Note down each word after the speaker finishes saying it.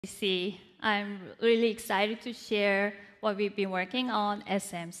I'm really excited to share what we've been working on at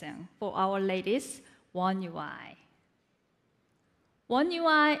Samsung for our latest OneUI.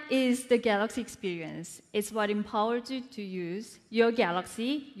 OneUI is the Galaxy experience. It's what empowers you to use your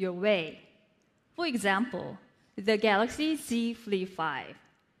Galaxy your way. For example, the Galaxy Z Flip 5.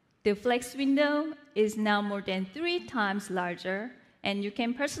 The flex window is now more than 3 times larger, and you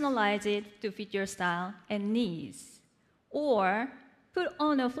can personalize it to fit your style and needs. Or put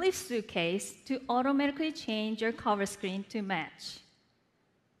on a flip suitcase to automatically change your cover screen to match.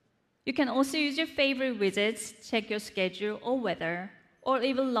 You can also use your favorite widgets, check your schedule or weather, or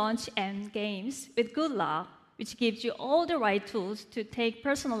even launch end games with Good Luck, which gives you all the right tools to take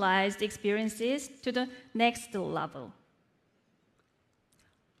personalized experiences to the next level.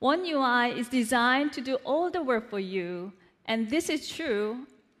 OneUI is designed to do all the work for you, and this is true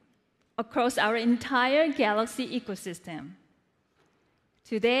across our entire Galaxy ecosystem.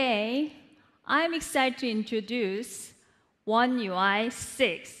 Today, I'm excited to introduce OneUI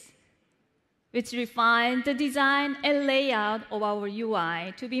 6, which refines the design and layout of our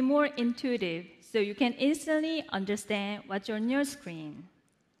UI to be more intuitive so you can instantly understand what's on your screen.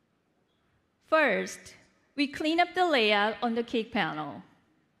 First, we clean up the layout on the kick panel.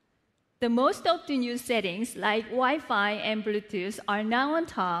 The most often used settings like Wi-Fi and Bluetooth are now on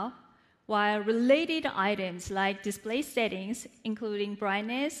top, while related items like display settings, including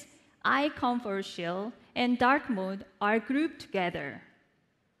brightness, eye comfort shield, and dark mode, are grouped together.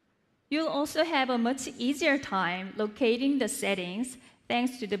 You'll also have a much easier time locating the settings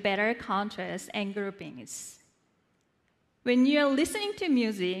thanks to the better contrast and groupings. When you're listening to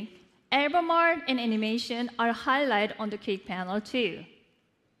music, album art and animation are highlighted on the kick panel too.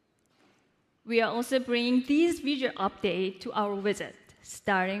 We are also bringing these visual updates to our widget,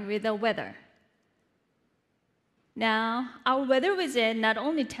 starting with the weather. Now, our weather widget not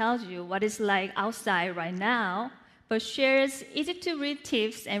only tells you what it's like outside right now, but shares easy-to-read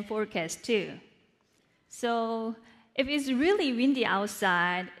tips and forecasts too. So, if it's really windy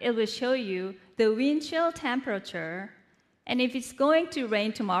outside, it will show you the wind chill temperature, and if it's going to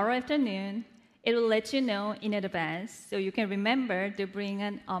rain tomorrow afternoon, it will let you know in advance so you can remember to bring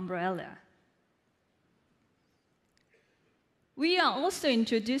an umbrella. We are also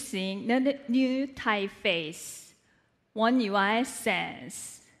introducing the new typeface, OneUI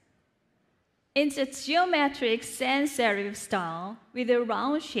Sans. It's a geometric sans serif style with a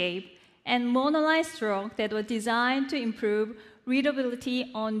round shape and monoline stroke that were designed to improve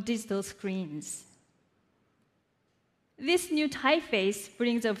readability on digital screens. This new typeface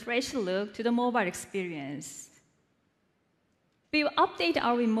brings a fresh look to the mobile experience. We've updated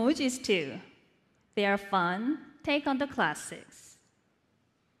our emojis too. They are fun. Take on the classics.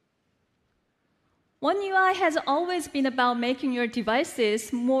 OneUI has always been about making your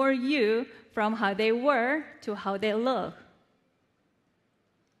devices more you from how they were to how they look.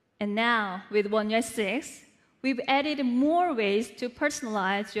 And now, with OneUI 6, we've added more ways to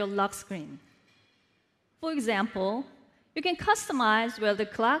personalize your lock screen. For example, you can customize where the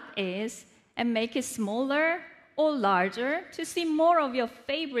clock is and make it smaller or larger to see more of your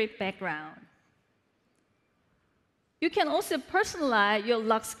favorite background. You can also personalize your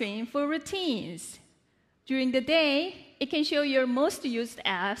lock screen for routines. During the day, it can show your most used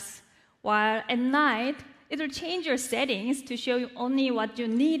apps, while at night, it will change your settings to show you only what you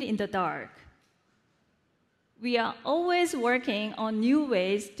need in the dark. We are always working on new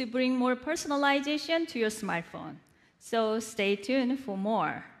ways to bring more personalization to your smartphone, so stay tuned for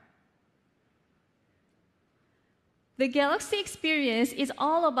more. The Galaxy experience is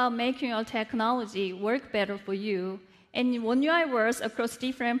all about making your technology work better for you, and OneUI works across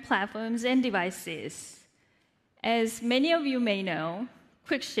different platforms and devices. As many of you may know,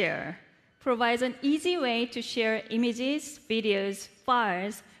 Quick Share provides an easy way to share images, videos,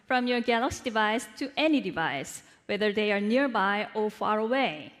 files from your Galaxy device to any device, whether they are nearby or far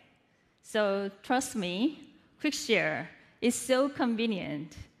away. So trust me, Quick Share is so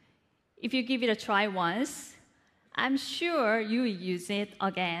convenient. If you give it a try once, I'm sure you will use it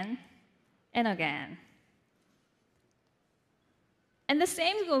again and again. And the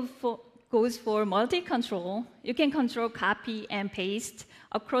same goes for multi-control. You can control copy and paste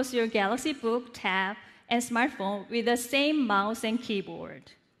across your Galaxy Book, tab, and smartphone with the same mouse and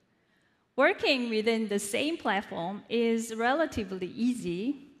keyboard. Working within the same platform is relatively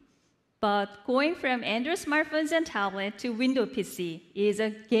easy, but going from Android smartphones and tablet to Windows PC is a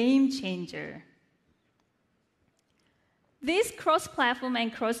game changer. These cross-platform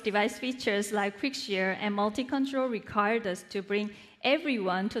and cross-device features like Quick Share and multi-control required us to bring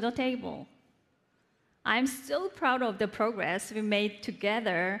everyone to the table. I'm so proud of the progress we made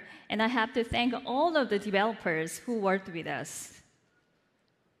together, and I have to thank all of the developers who worked with us.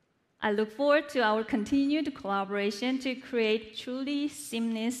 I look forward to our continued collaboration to create truly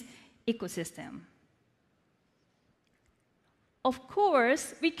seamless ecosystem. Of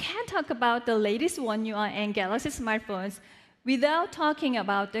course, we can't talk about the latest OneUI and Galaxy smartphones without talking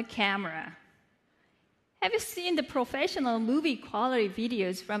about the camera. Have you seen the professional movie quality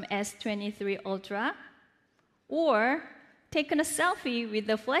videos from S23 Ultra? Or taken a selfie with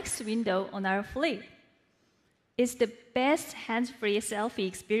the flex window on our Flip? It's the best hands-free selfie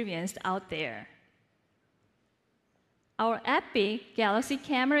experience out there. Our epic Galaxy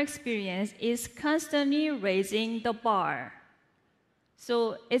camera experience is constantly raising the bar.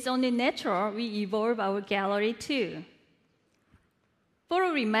 So it's only natural we evolve our gallery too.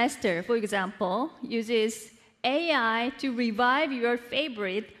 Photo Remaster, for example, uses AI to revive your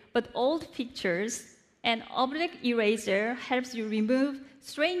favorite but old pictures, and Object Eraser helps you remove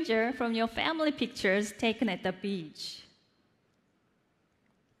stranger from your family pictures taken at the beach.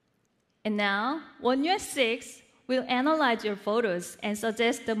 And now, OneUI 6 will analyze your photos and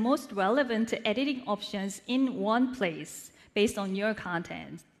suggest the most relevant editing options in one place based on your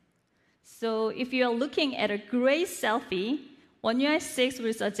content. So if you are looking at a great selfie, OneUI 6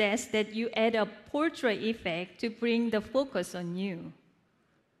 will suggest that you add a portrait effect to bring the focus on you.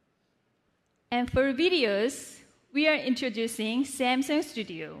 And for videos, we are introducing Samsung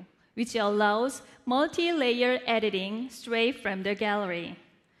Studio, which allows multi-layer editing straight from the gallery.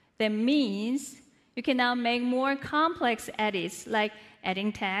 That means you can now make more complex edits like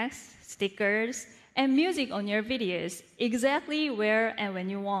adding text, stickers, and music on your videos exactly where and when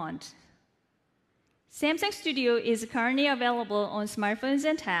you want. Samsung Studio is currently available on smartphones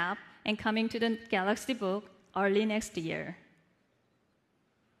and tabs and coming to the Galaxy Book early next year.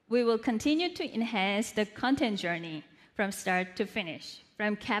 We will continue to enhance the content journey from start to finish,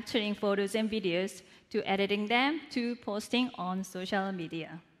 from capturing photos and videos to editing them to posting on social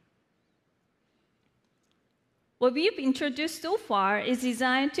media. What we've introduced so far is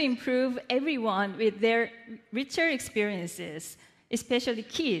designed to improve everyone with their richer experiences, especially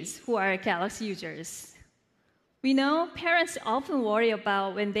kids who are Galaxy users. We know parents often worry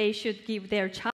about when they should give their child